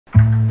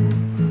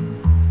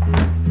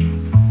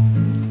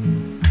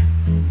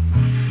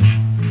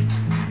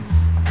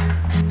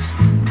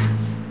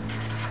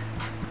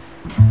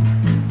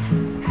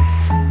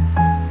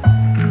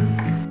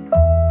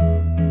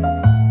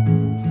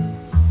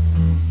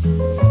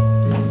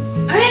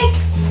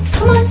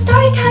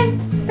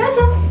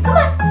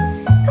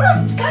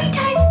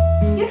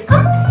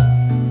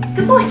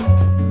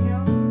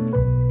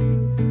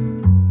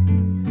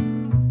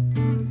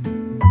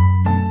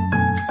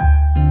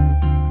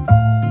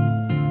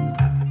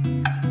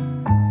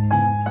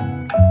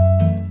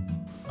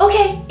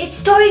It's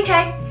story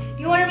time.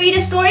 You want to read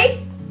a story?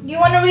 You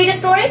want to read a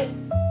story?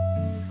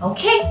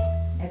 Okay,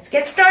 let's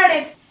get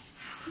started.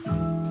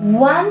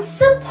 Once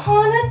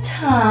upon a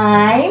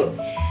time,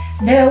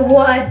 there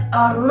was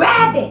a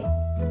rabbit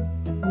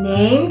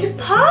named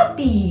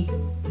Poppy.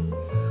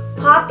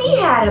 Poppy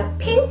had a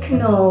pink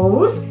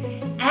nose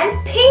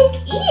and pink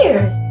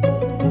ears.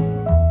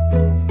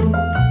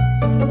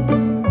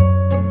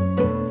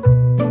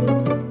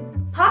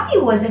 Poppy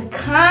was a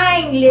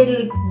kind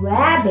little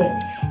rabbit,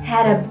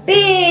 had a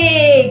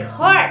big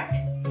heart.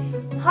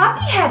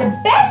 Poppy had a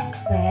best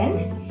friend.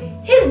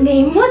 His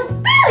name was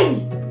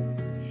Billy.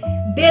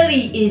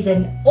 Billy is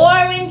an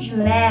orange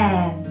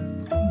lamb.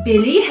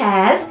 Billy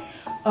has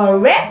a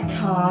red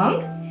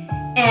tongue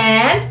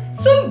and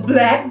some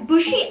black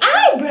bushy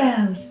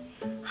eyebrows.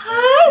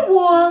 Hi,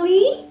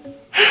 Walle.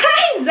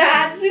 Hi,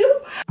 Zazu.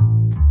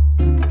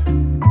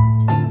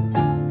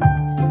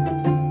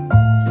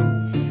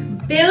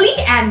 Billy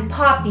and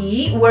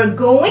Poppy were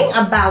going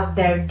about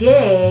their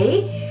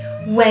day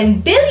when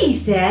Billy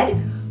said,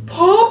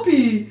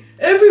 "Poppy,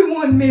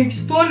 everyone makes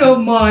fun of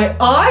my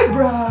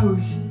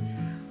eyebrows."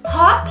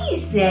 Poppy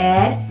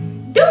said,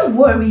 "Don't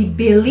worry,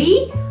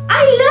 Billy.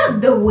 I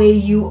love the way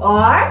you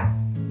are."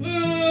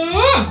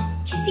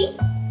 Kissy,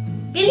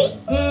 Billy.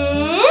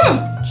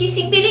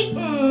 Kissy, Billy.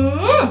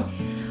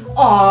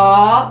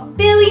 Aw,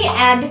 Billy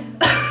and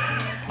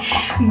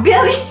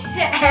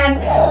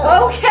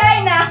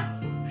okay now.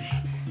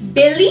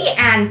 Billy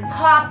and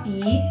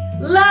Poppy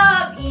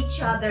love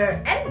each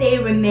other and they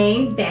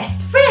remain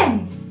best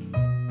friends.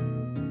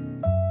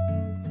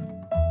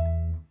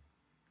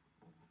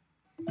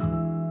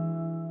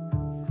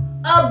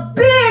 A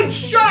big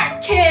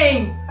shark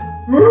came.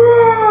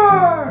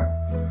 Roar!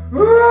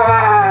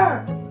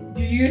 Roar!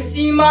 Do you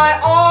see my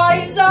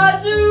eyes,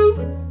 Zazu?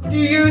 Do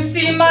you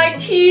see my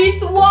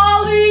teeth,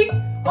 Walle?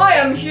 I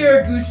am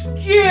here to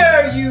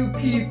scare you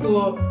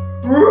people.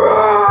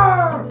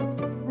 Roar!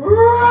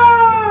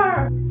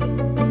 Roar!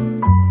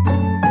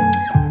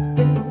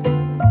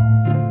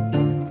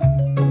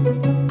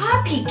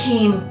 Poppy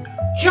came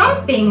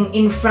jumping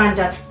in front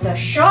of the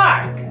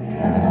shark.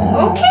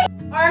 Okay.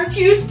 Aren't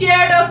you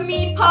scared of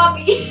me,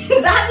 Poppy?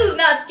 Zazu's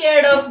not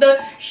scared of the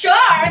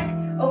shark.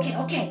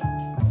 Okay.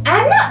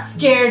 I'm not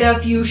scared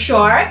of you,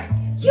 shark.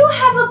 You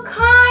have a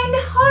kind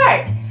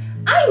heart.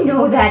 I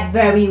know that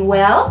very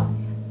well.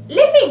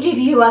 Let me give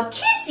you a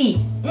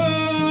kissy.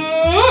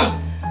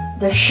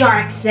 The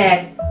shark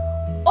said,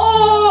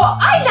 "Oh,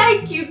 I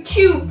like you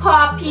too,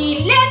 Poppy.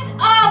 Let's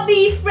all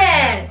be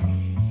friends."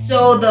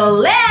 So the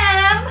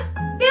lamb,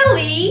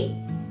 Billy,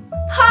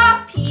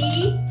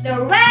 Poppy, the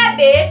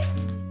rabbit,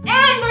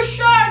 and the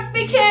shark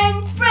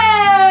became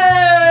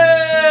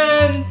friends.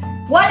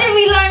 What did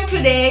we learn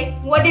today?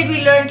 What did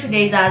we learn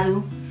today,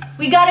 Zazu?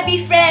 We gotta be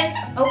friends,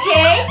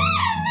 okay?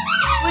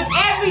 With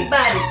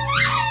everybody.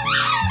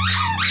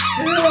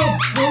 Good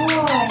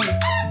boy.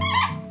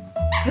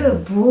 Good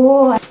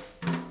boy.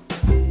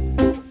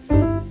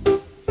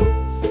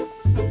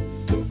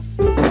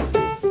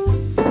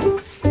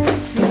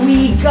 We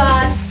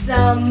got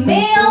some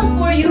mail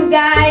for you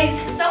guys.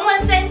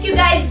 Someone sent you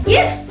guys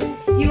gifts.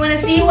 You want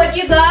to see what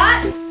you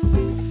got?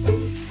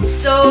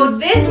 So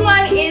this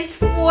one is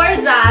for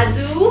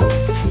Zazu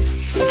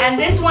and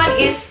this one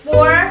is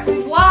for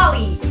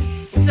Walle.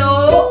 So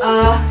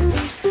a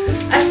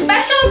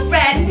special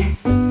friend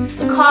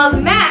called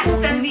Maxx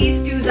sent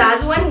these to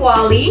Zazu and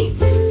Walle.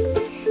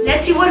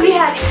 Let's see what we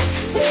have.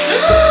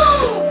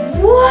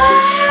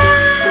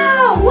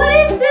 Wow! What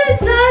is this,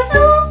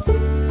 Zazu?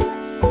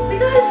 We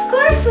got a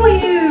scarf for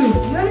you.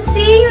 You want to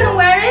see? You want to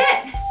wear it?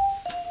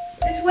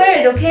 Let's wear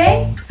it, okay?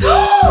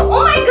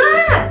 Oh my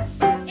god!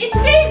 It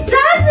says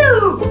Zazu!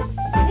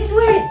 Let's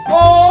wear it.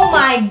 Oh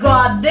my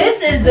god, this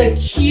is the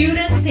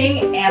cutest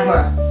thing ever.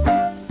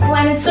 Oh,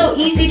 and it's so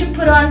easy to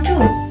put on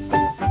too.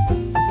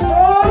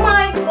 Oh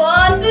my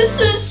god, this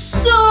is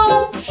so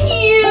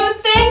cute.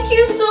 Thank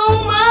you so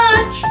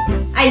much.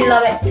 I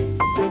love it.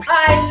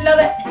 I love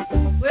it.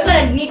 We're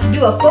gonna need to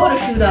do a photo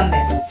shoot on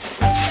this.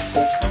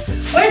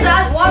 Where's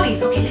that?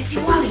 Walle's. Okay, let's see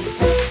Walle's.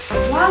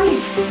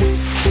 Walle's.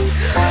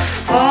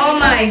 Oh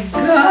my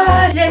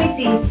god. Let me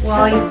see,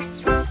 Walle.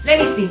 Let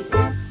me see.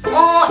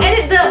 Oh,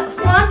 and the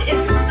font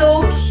is so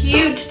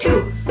cute too.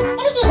 Let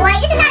me see, Walle.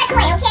 This is not a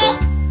toy, okay?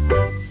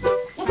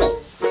 Let's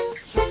see.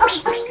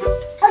 Okay,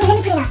 let me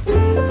put it on.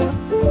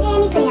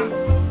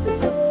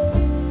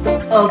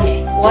 Okay,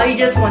 Walle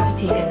just wants to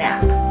take a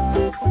nap.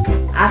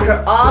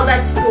 After all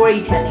that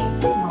storytelling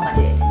Mama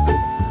did.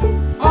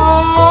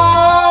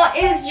 Oh,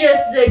 it's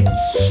just the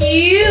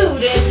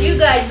cutest. You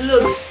guys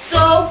look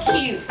so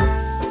cute.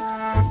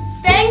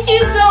 Thank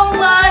you so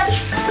much.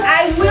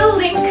 I will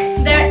link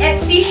their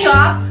Etsy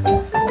shop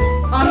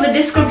on the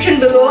description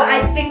below.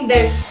 I think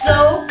they're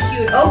so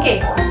cute.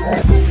 Okay.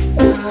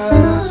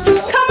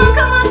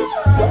 Come on.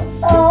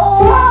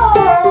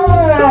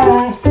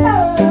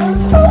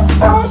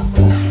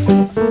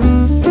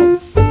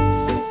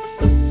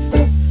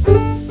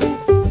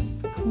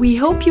 We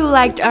hope you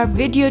liked our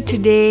video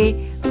today.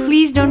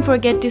 please don't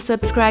forget to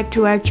subscribe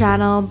to our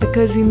channel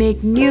because we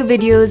make new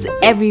videos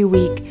every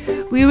week.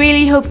 We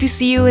really hope to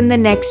see you in the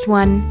next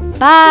one.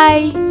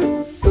 Bye!